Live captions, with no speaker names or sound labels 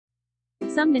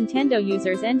Some Nintendo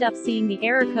users end up seeing the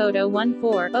error code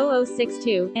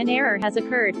 0140062, an error has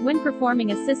occurred when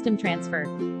performing a system transfer.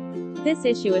 This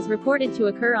issue is reported to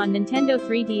occur on Nintendo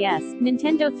 3DS,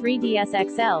 Nintendo 3DS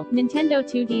XL, Nintendo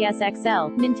 2DS XL,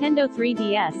 Nintendo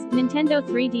 3DS, Nintendo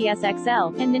 3DS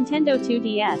XL, and Nintendo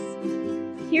 2DS.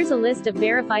 Here's a list of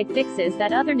verified fixes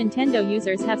that other Nintendo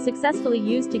users have successfully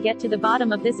used to get to the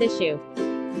bottom of this issue.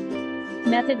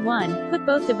 Method 1. Put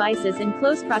both devices in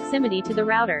close proximity to the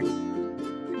router.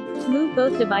 Move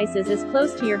both devices as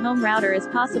close to your home router as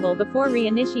possible before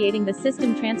reinitiating the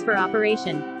system transfer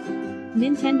operation.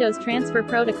 Nintendo's transfer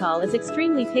protocol is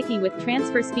extremely picky with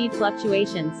transfer speed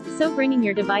fluctuations, so bringing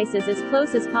your devices as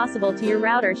close as possible to your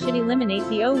router should eliminate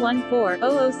the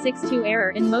 0140062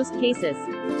 error in most cases.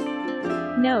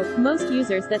 Note, most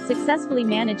users that successfully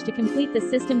managed to complete the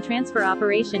system transfer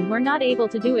operation were not able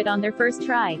to do it on their first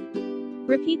try.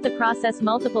 Repeat the process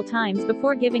multiple times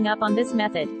before giving up on this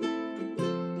method.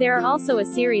 There are also a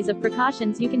series of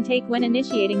precautions you can take when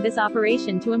initiating this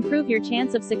operation to improve your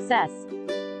chance of success.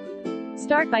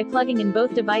 Start by plugging in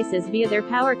both devices via their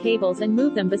power cables and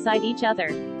move them beside each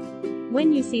other.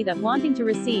 When you see the "Wanting to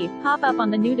receive" pop up on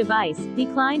the new device,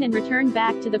 decline and return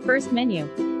back to the first menu.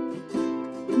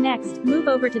 Next, move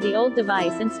over to the old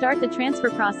device and start the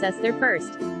transfer process there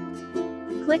first.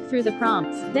 Click through the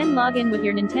prompts, then log in with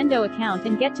your Nintendo account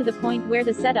and get to the point where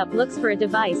the setup looks for a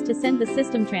device to send the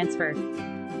system transfer.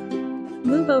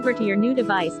 Move over to your new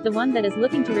device, the one that is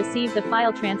looking to receive the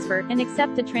file transfer, and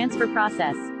accept the transfer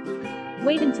process.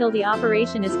 Wait until the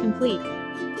operation is complete.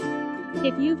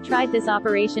 If you've tried this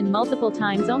operation multiple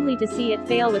times only to see it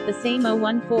fail with the same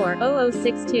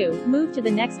 0140062, move to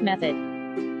the next method.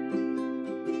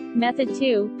 Method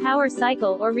 2. Power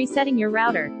cycle or resetting your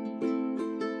router.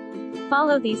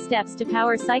 Follow these steps to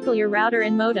power cycle your router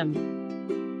and modem.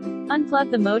 Unplug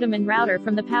the modem and router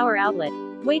from the power outlet.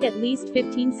 Wait at least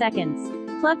 15 seconds.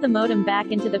 Plug the modem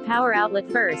back into the power outlet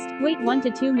first, wait 1 to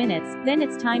 2 minutes, then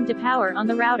it's time to power on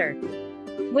the router.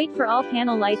 Wait for all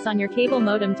panel lights on your cable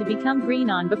modem to become green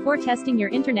on before testing your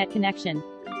internet connection.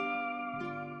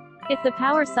 If the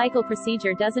power cycle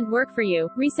procedure doesn't work for you,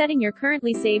 resetting your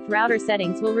currently saved router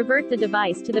settings will revert the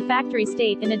device to the factory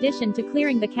state in addition to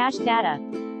clearing the cached data.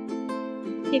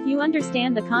 If you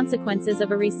understand the consequences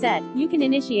of a reset, you can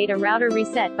initiate a router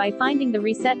reset by finding the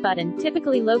reset button,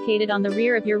 typically located on the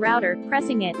rear of your router,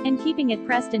 pressing it, and keeping it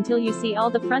pressed until you see all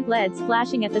the front LEDs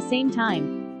flashing at the same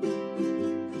time.